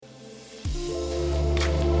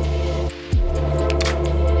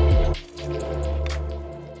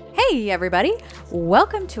Hey, everybody.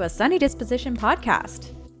 Welcome to a Sunny Disposition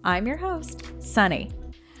podcast. I'm your host, Sunny.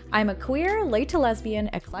 I'm a queer, late to lesbian,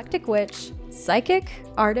 eclectic witch, psychic,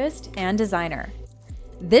 artist, and designer.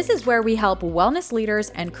 This is where we help wellness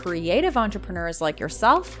leaders and creative entrepreneurs like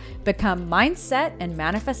yourself become mindset and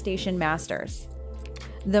manifestation masters.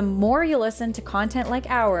 The more you listen to content like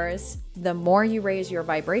ours, the more you raise your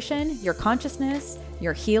vibration, your consciousness,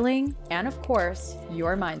 your healing, and of course,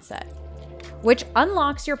 your mindset, which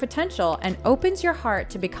unlocks your potential and opens your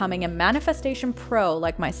heart to becoming a manifestation pro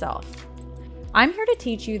like myself. I'm here to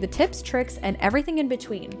teach you the tips, tricks, and everything in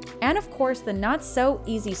between, and of course, the not so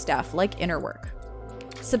easy stuff like inner work.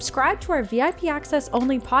 Subscribe to our VIP access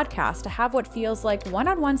only podcast to have what feels like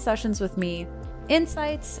one-on-one sessions with me,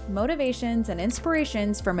 insights, motivations, and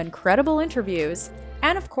inspirations from incredible interviews,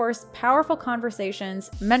 and of course, powerful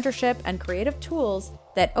conversations, mentorship, and creative tools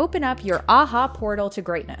that open up your aha portal to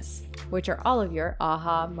greatness, which are all of your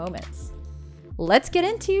aha moments. Let's get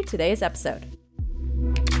into today's episode.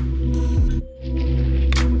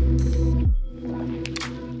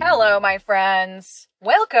 Hello, my friends.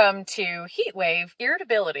 Welcome to Heatwave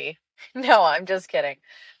Irritability. No, I'm just kidding.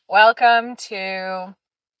 Welcome to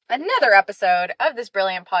another episode of this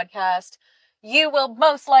brilliant podcast. You will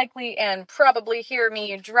most likely and probably hear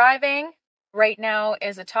me driving. Right now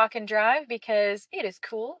is a talk and drive because it is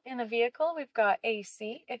cool in the vehicle. We've got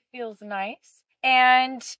AC. It feels nice.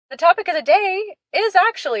 And the topic of the day is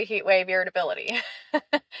actually heatwave irritability.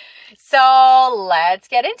 So let's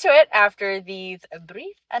get into it after these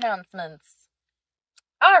brief announcements.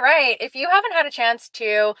 All right. If you haven't had a chance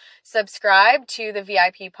to subscribe to the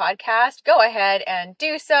VIP podcast, go ahead and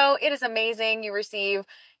do so. It is amazing. You receive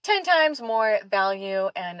 10 times more value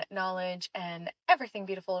and knowledge and everything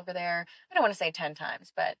beautiful over there. I don't want to say 10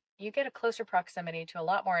 times, but you get a closer proximity to a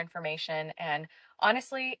lot more information. And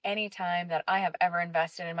honestly, any time that I have ever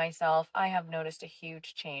invested in myself, I have noticed a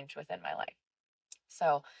huge change within my life.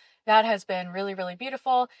 So that has been really, really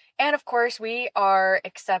beautiful. And of course, we are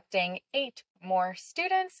accepting 8 more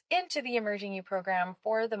students into the Emerging You program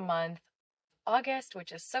for the month of August,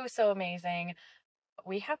 which is so amazing.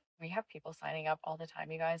 We have people signing up all the time,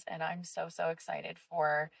 you guys, and I'm so excited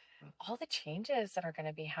for all the changes that are going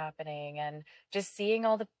to be happening and just seeing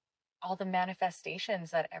all the manifestations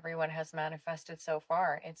that everyone has manifested so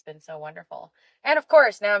far. It's been so wonderful. And of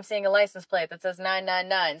course, now I'm seeing a license plate that says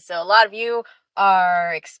 999. So a lot of you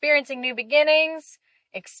are experiencing new beginnings,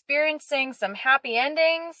 experiencing some happy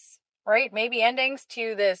endings, right? Maybe endings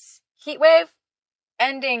to this heat wave,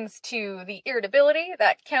 endings to the irritability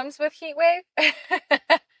that comes with heat wave.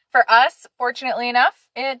 For us, fortunately enough,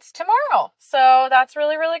 it's tomorrow. So that's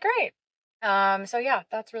really great. So yeah,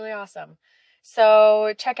 that's really awesome.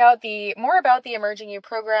 So check out more about the Emerging You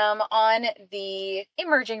program on the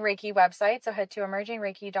Emerging Reiki website. So head to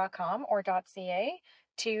emergingreiki.com or .ca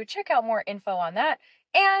to check out more info on that.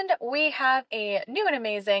 And we have a new and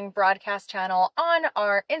amazing broadcast channel on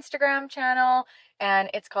our Instagram channel, and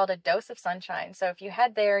it's called A Dose of Sunshine. So if you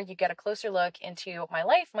head there, you get a closer look into my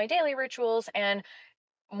life, my daily rituals, and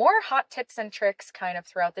more hot tips and tricks kind of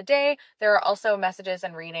throughout the day. There are also messages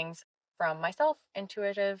and readings from myself,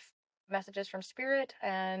 intuitive messages from spirit,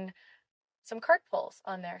 and some card pulls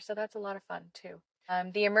on there. So that's a lot of fun too.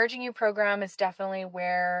 The Emerging You program is definitely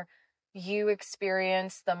where you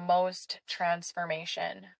experience the most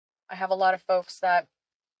transformation. I have a lot of folks that,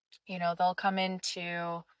 they'll come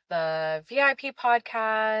into the VIP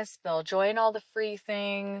podcast, they'll join all the free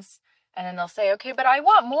things, and then they'll say, okay, but I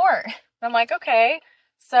want more. I'm like, okay,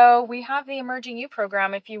 so we have the Emerging You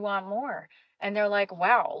program if you want more. And they're like,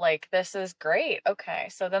 wow, like this is great. Okay.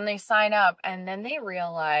 So then they sign up and then they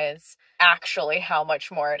realize actually how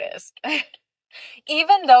much more it is.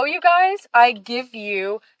 Even though, you guys, I give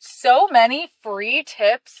you so many free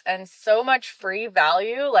tips and so much free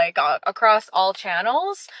value, like across all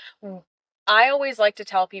channels, I always like to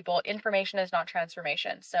tell people information is not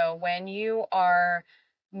transformation. So when you are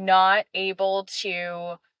not able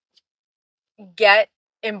to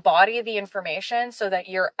embody the information so that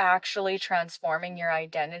you're actually transforming your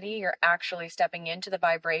identity, you're actually stepping into the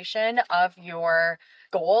vibration of your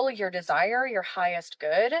goal, your desire, your highest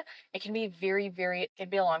good, it can be it can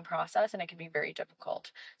be a long process and it can be very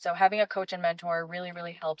difficult. So having a coach and mentor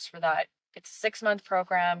really helps for that. It's a 6-month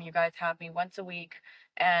program. You guys have me once a week,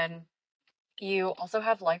 and you also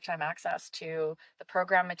have lifetime access to the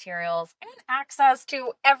program materials and access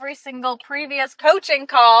to every single previous coaching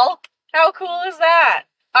call. How cool is that?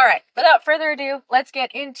 All right, without further ado, let's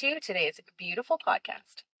get into today's beautiful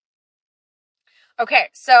podcast. Okay,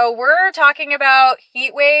 so we're talking about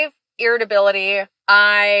heat wave irritability.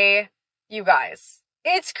 You guys,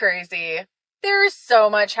 it's crazy. There's so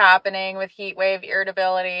much happening with heat wave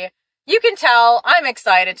irritability. You can tell I'm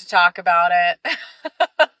excited to talk about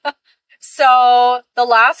it. So, the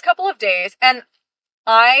last couple of days, and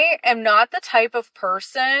I am not the type of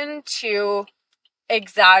person to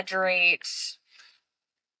exaggerate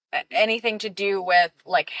anything to do with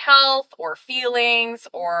like health or feelings,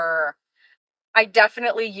 or I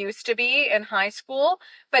definitely used to be in high school,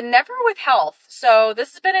 but never with health. So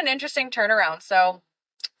this has been an interesting turnaround. So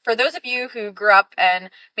for those of you who grew up and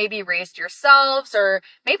maybe raised yourselves, or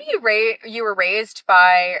maybe you were raised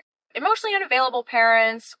by emotionally unavailable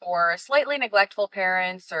parents or slightly neglectful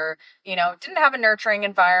parents, or didn't have a nurturing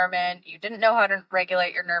environment, you didn't know how to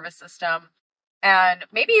regulate your nervous system, and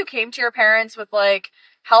maybe you came to your parents with like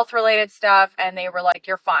health related stuff and they were like,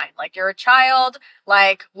 you're fine, like you're a child,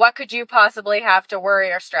 like what could you possibly have to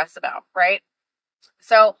worry or stress about, right?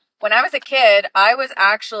 So when I was a kid, I was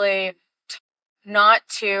actually not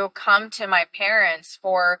to come to my parents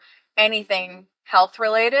for anything health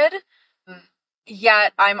related.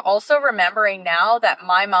 Yet I'm also remembering now that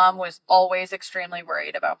my mom was always extremely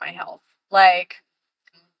worried about my health. Like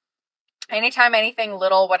anytime anything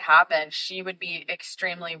little would happen, she would be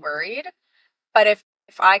extremely worried. But if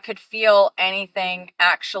I could feel anything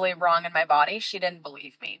actually wrong in my body, she didn't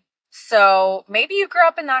believe me. So maybe you grew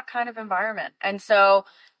up in that kind of environment. And so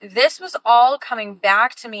this was all coming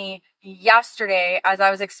back to me yesterday as I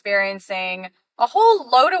was experiencing a whole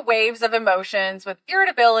load of waves of emotions, with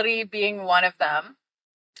irritability being one of them.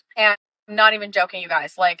 And I'm not even joking, you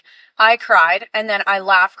guys. Like, I cried and then I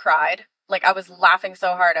cried. Like, I was laughing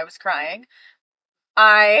so hard I was crying.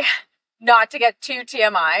 I, not to get too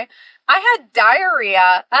TMI, I had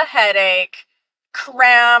diarrhea, a headache,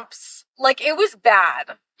 cramps. Like, it was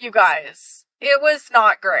bad, you guys. It was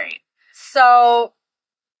not great. So,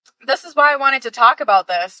 this is why I wanted to talk about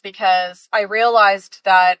this, because I realized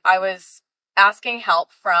that I was asking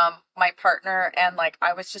help from my partner and like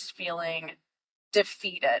I was just feeling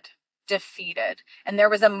defeated. And there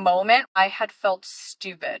was a moment I had felt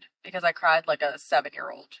stupid because I cried like a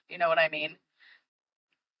 7-year-old. You know what I mean?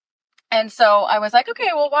 And so I was like, okay,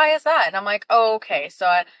 well, why is that? And I'm like, oh, okay. So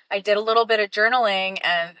I did a little bit of journaling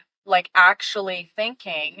and like actually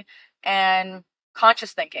thinking and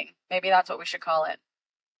conscious thinking. Maybe that's what we should call it.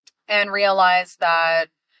 And realized that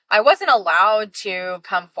I wasn't allowed to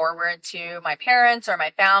come forward to my parents or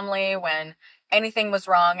my family when anything was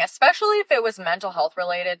wrong, especially if it was mental health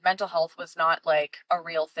related. Mental health was not like a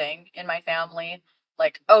real thing in my family.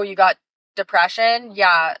 Like, oh, you got depression?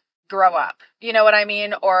 Yeah, grow up. You know what I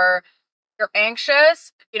mean? Or you're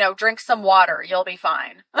anxious, drink some water, you'll be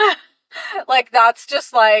fine. Like, that's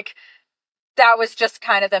just like, that was just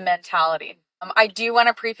kind of the mentality. I do want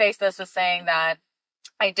to preface this with saying that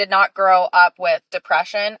I did not grow up with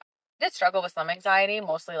depression. I did struggle with some anxiety,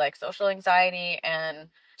 mostly like social anxiety, and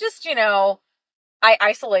just, I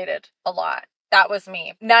isolated a lot. That was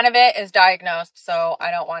me. None of it is diagnosed, so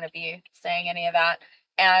I don't want to be saying any of that.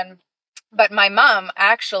 But my mom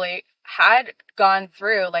actually had gone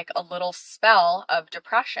through like a little spell of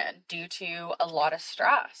depression due to a lot of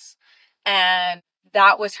stress. And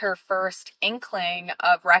that was her first inkling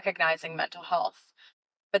of recognizing mental health.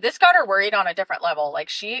 But this got her worried on a different level. Like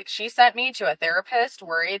she sent me to a therapist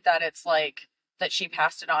worried that it's like that she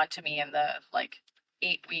passed it on to me in the like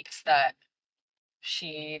 8 weeks that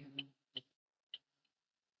she,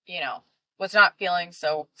 was not feeling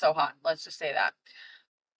so hot. Let's just say that.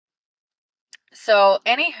 So,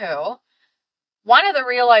 anywho, one of the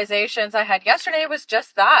realizations I had yesterday was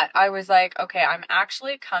just that. I was like, okay, I'm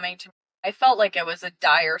actually coming to, I felt like it was a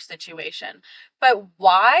dire situation. But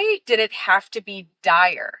why did it have to be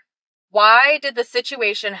dire? Why did the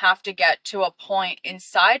situation have to get to a point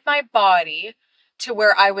inside my body to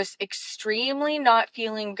where I was extremely not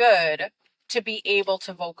feeling good to be able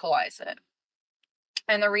to vocalize it?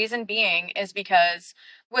 And the reason being is because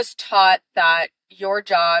I was taught that your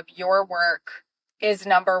job, your work is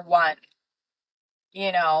number one.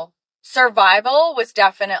 Survival was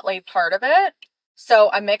definitely part of it. So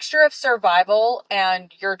a mixture of survival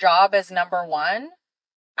and your job as number one.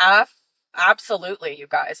 Absolutely, you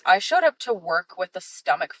guys. I showed up to work with the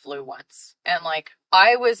stomach flu once, and like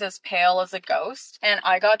I was as pale as a ghost, and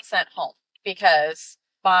I got sent home because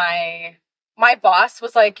my boss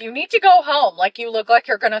was like, you need to go home. Like, you look like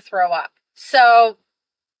you're going to throw up. So,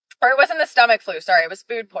 or it wasn't the stomach flu. Sorry, it was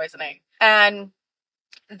food poisoning. And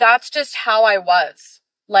that's just how I was.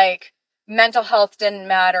 Like, mental health didn't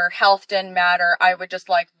matter. Health didn't matter. I would just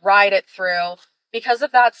like ride it through. because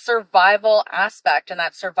of that survival aspect and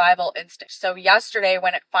that survival instinct. So yesterday,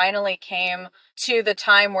 when it finally came to the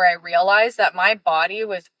time where I realized that my body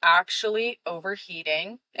was actually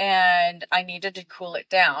overheating and I needed to cool it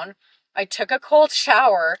down, I took a cold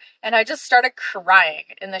shower and I just started crying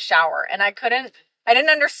in the shower, and I didn't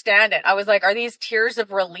understand it. I was like, are these tears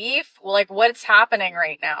of relief? Like, what's happening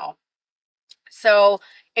right now? So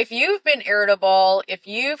if you've been irritable, if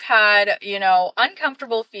you've had,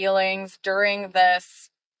 uncomfortable feelings during this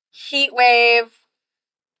heat wave,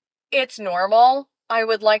 it's normal. I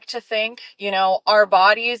would like to think, our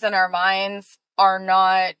bodies and our minds are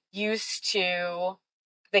not used to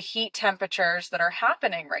the heat temperatures that are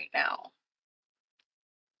happening right now.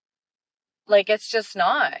 Like, it's just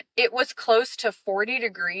not. It was close to 40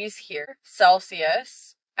 degrees here,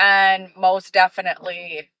 Celsius, and most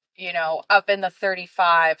definitely, up in the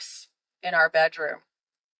 35s in our bedroom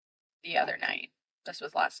the other night. This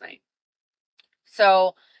was last night.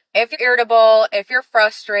 So if you're irritable, if you're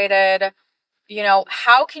frustrated,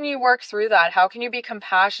 how can you work through that? How can you be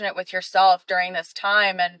compassionate with yourself during this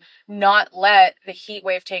time and not let the heat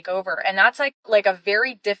wave take over? And that's like a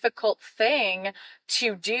very difficult thing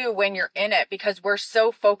to do when you're in it, because we're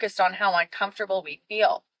so focused on how uncomfortable we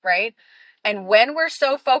feel, right? And when we're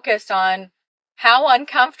so focused on how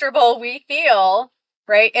uncomfortable we feel,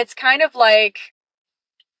 right, it's kind of like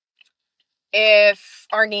if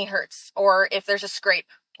our knee hurts, or if there's a scrape,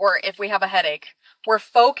 or if we have a headache. We're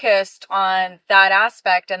focused on that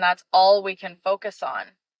aspect, and that's all we can focus on,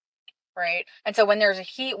 right? And so when there's a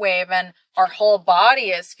heat wave and our whole body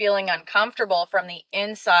is feeling uncomfortable from the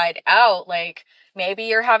inside out, like maybe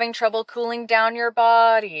you're having trouble cooling down your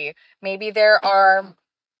body. Maybe there are,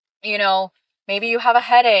 maybe you have a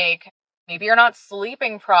headache. Maybe you're not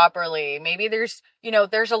sleeping properly. Maybe there's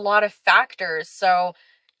a lot of factors. So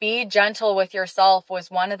be gentle with yourself was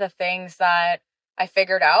one of the things that I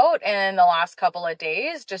figured out in the last couple of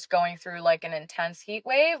days, just going through like an intense heat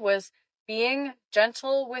wave, was being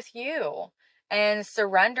gentle with you and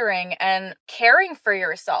surrendering and caring for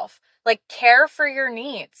yourself. Like, care for your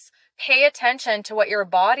needs. Pay attention to what your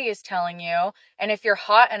body is telling you. And if you're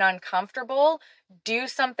hot and uncomfortable, do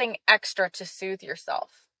something extra to soothe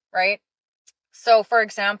yourself, right? So for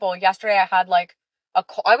example, yesterday I had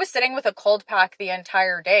I was sitting with a cold pack the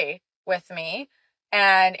entire day with me,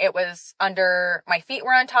 and it was my feet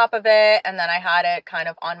were on top of it, and then I had it kind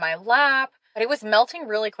of on my lap, but it was melting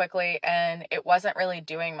really quickly and it wasn't really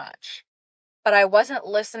doing much. But I wasn't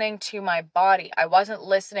listening to my body. I wasn't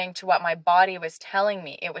listening to what my body was telling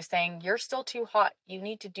me. It was saying, you're still too hot. You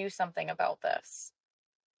need to do something about this.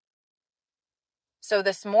 So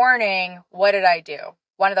this morning, what did I do?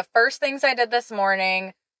 One of the first things I did this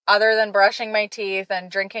morning, other than brushing my teeth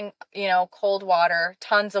and drinking, cold water,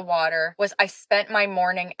 tons of water, was I spent my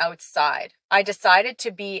morning outside. I decided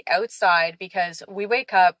to be outside because we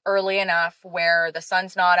wake up early enough where the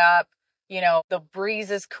sun's not up, the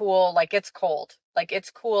breeze is cool, like it's cold, like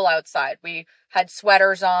it's cool outside. We had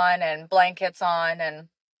sweaters on and blankets on, and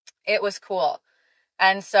it was cool.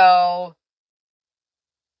 And so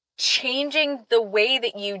changing the way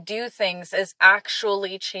that you do things is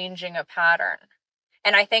actually changing a pattern.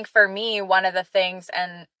 And I think for me, one of the things,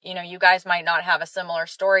 and you guys might not have a similar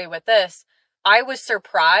story with this, I was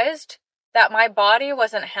surprised that my body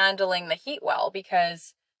wasn't handling the heat well,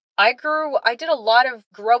 because I did a lot of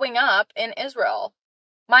growing up in Israel.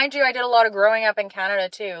 Mind you, I did a lot of growing up in Canada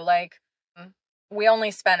too. Like, we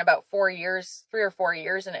only spent about 3 or 4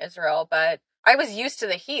 years in Israel, but I was used to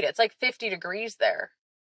the heat. It's like 50 degrees there.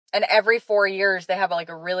 And every 4 years they have like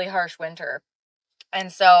a really harsh winter.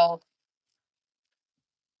 And so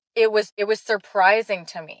it was surprising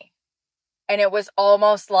to me. And it was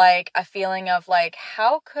almost like a feeling of like,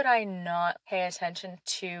 how could I not pay attention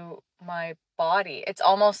to my body? It's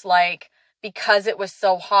almost like, because it was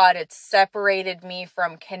so hot, it separated me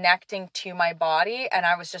from connecting to my body. And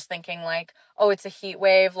I was just thinking like, oh, it's a heat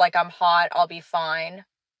wave. Like, I'm hot, I'll be fine.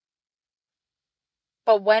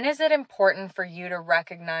 But when is it important for you to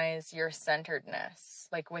recognize your centeredness,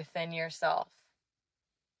 like within yourself?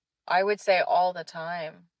 I would say all the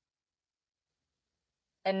time.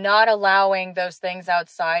 And not allowing those things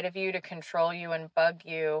outside of you to control you and bug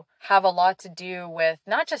you have a lot to do with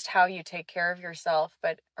not just how you take care of yourself,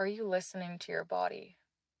 but are you listening to your body?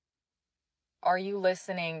 Are you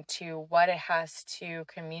listening to what it has to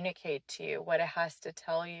communicate to you, what it has to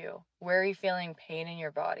tell you? Where are you feeling pain in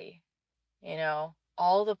your body?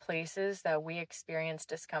 All the places that we experience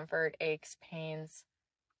discomfort, aches, pains,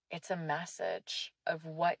 it's a message of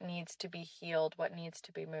what needs to be healed, what needs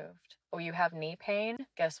to be moved. Oh, you have knee pain?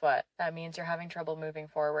 Guess what? That means you're having trouble moving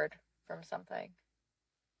forward from something.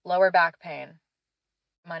 Lower back pain.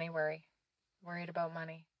 Money worry. Worried about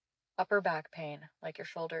money. Upper back pain, like your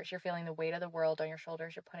shoulders. You're feeling the weight of the world on your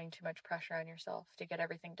shoulders. You're putting too much pressure on yourself to get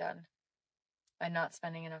everything done and not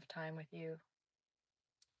spending enough time with you.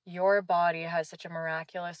 Your body has such a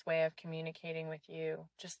miraculous way of communicating with you.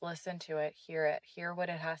 Just listen to it, hear what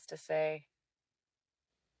it has to say.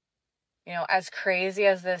 You know, as crazy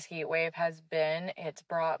as this heat wave has been, it's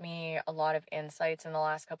brought me a lot of insights in the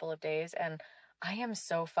last couple of days. And I am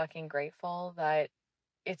so fucking grateful that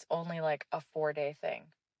it's only like a 4-day thing.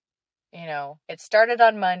 You know, it started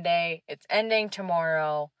on Monday, it's ending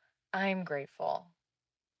tomorrow. I'm grateful.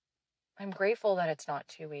 I'm grateful that it's not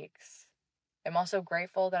 2 weeks. I'm also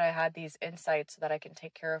grateful that I had these insights so that I can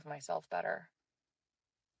take care of myself better.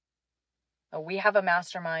 We have a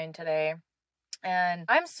mastermind today, and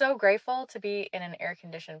I'm so grateful to be in an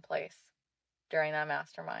air-conditioned place during that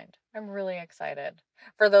mastermind. I'm really excited.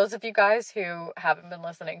 For those of you guys who haven't been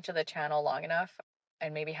listening to the channel long enough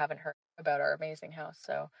and maybe haven't heard about our amazing house,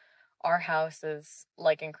 so our house is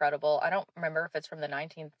like incredible. I don't remember if it's from the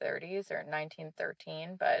 1930s or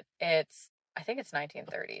 1913, but I think it's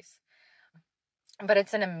 1930s. But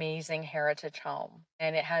it's an amazing heritage home,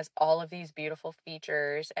 and it has all of these beautiful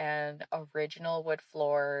features and original wood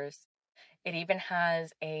floors. It even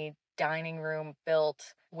has a dining room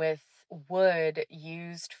built with wood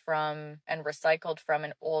used from and recycled from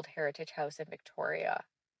an old heritage house in Victoria.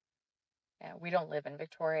 Yeah, we don't live in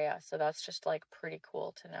Victoria, so that's just like pretty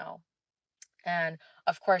cool to know. And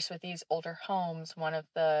of course, with these older homes, one of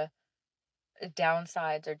the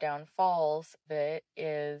downsides or downfalls of it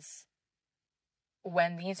is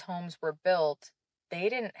when these homes were built, they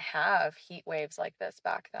didn't have heat waves like this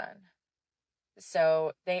back then.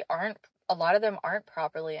 So a lot of them aren't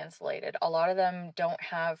properly insulated. A lot of them don't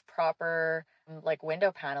have proper like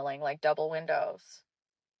window paneling, like double windows.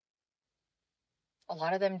 A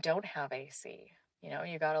lot of them don't have AC. You know,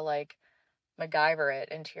 you gotta like MacGyver it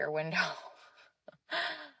into your window.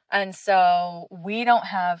 And so we don't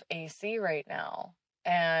have AC right now.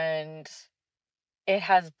 And it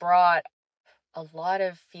has brought a lot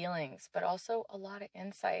of feelings, but also a lot of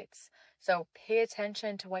insights. So pay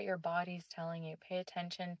attention to what your body's telling you. Pay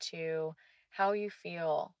attention to how you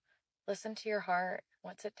feel. Listen to your heart.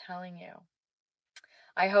 What's it telling you?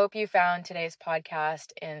 I hope you found today's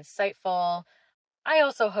podcast insightful. I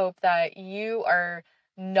also hope that you are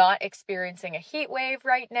not experiencing a heat wave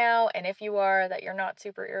right now. And if you are, that you're not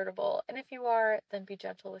super irritable. And if you are, then be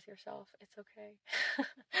gentle with yourself. It's okay.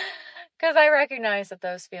 Because I recognize that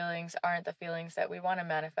those feelings aren't the feelings that we want to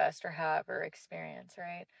manifest or have or experience,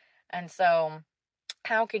 right? And so,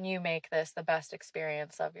 how can you make this the best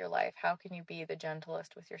experience of your life? How can you be the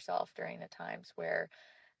gentlest with yourself during the times where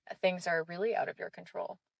things are really out of your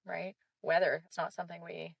control, right? Weather, it's not something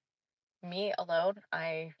me alone,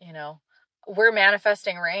 we're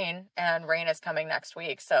manifesting rain and rain is coming next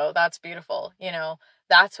week. So that's beautiful.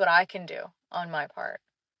 That's what I can do on my part.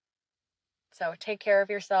 So take care of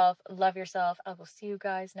yourself, love yourself. I will see you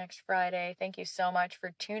guys next Friday. Thank you so much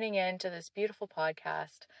for tuning in to this beautiful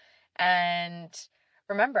podcast. And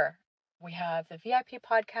remember, we have the VIP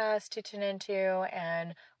podcast to tune into,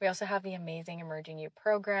 and we also have the amazing Emerging You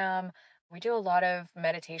program. We do a lot of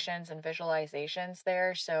meditations and visualizations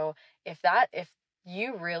there. So if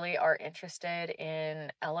you really are interested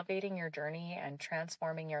in elevating your journey and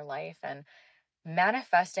transforming your life and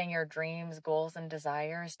manifesting your dreams, goals, and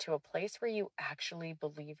desires to a place where you actually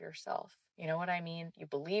believe yourself. You know what I mean? You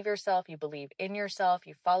believe yourself, you believe in yourself,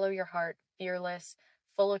 you follow your heart, fearless,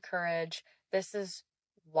 full of courage. This is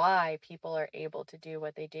why people are able to do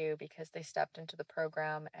what they do, because they stepped into the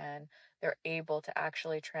program and they're able to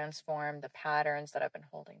actually transform the patterns that have been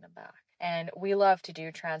holding them back. And we love to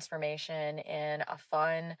do transformation in a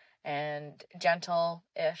fun and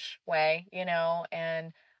gentle-ish way,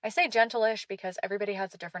 and I say gentle-ish because everybody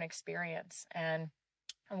has a different experience, and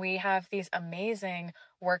we have these amazing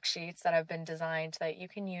worksheets that have been designed that you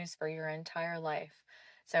can use for your entire life.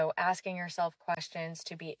 So asking yourself questions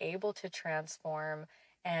to be able to transform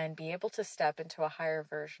and be able to step into a higher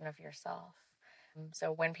version of yourself.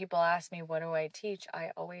 So when people ask me, what do I teach?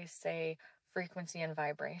 I always say frequency and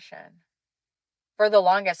vibration. For the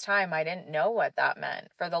longest time, I didn't know what that meant.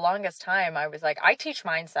 For the longest time, I was like, I teach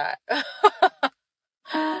mindset.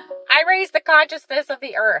 I raise the consciousness of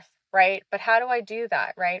the earth, right? But how do I do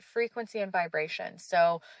that, right? Frequency and vibration.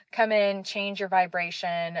 So come in, change your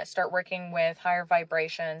vibration, start working with higher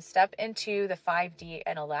vibrations, step into the 5D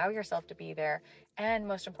and allow yourself to be there. And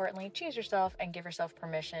most importantly, choose yourself and give yourself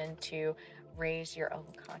permission to raise your own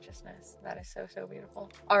consciousness. That is so, so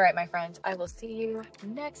beautiful. All right, my friends, I will see you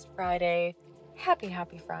next Friday. Happy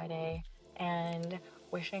Friday. And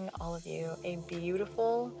wishing all of you a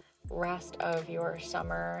beautiful rest of your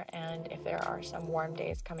summer, and if there are some warm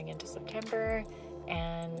days coming into September.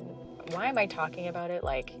 And why am I talking about it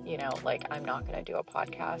like, like I'm not going to do a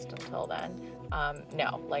podcast until then?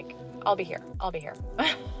 No, like I'll be here.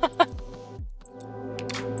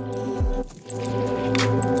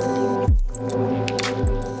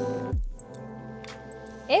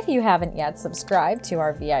 If you haven't yet subscribed to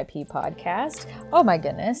our VIP podcast, oh my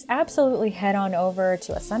goodness, absolutely head on over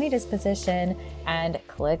to A Sunny Disposition and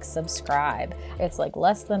click subscribe. It's like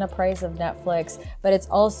less than a price of Netflix, but it's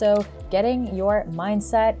also getting your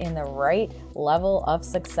mindset in the right level of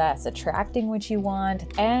success, attracting what you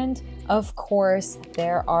want. And of course,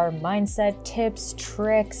 there are mindset tips,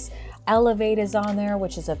 tricks. Elevate is on there,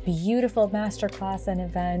 which is a beautiful masterclass and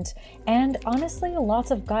event, and honestly, lots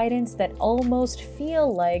of guidance that almost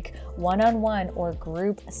feel like one-on-one or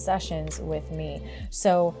group sessions with me.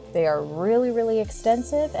 So they are really, really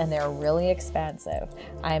extensive and they're really expansive.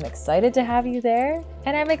 I'm excited to have you there,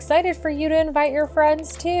 and I'm excited for you to invite your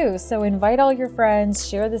friends too. So invite all your friends,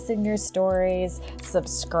 share this in your stories,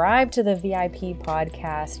 subscribe to the VIP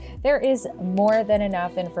podcast. There is more than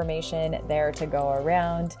enough information there to go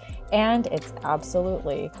around, and it's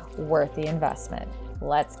absolutely worth the investment.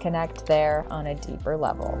 Let's connect there on a deeper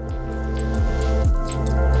level.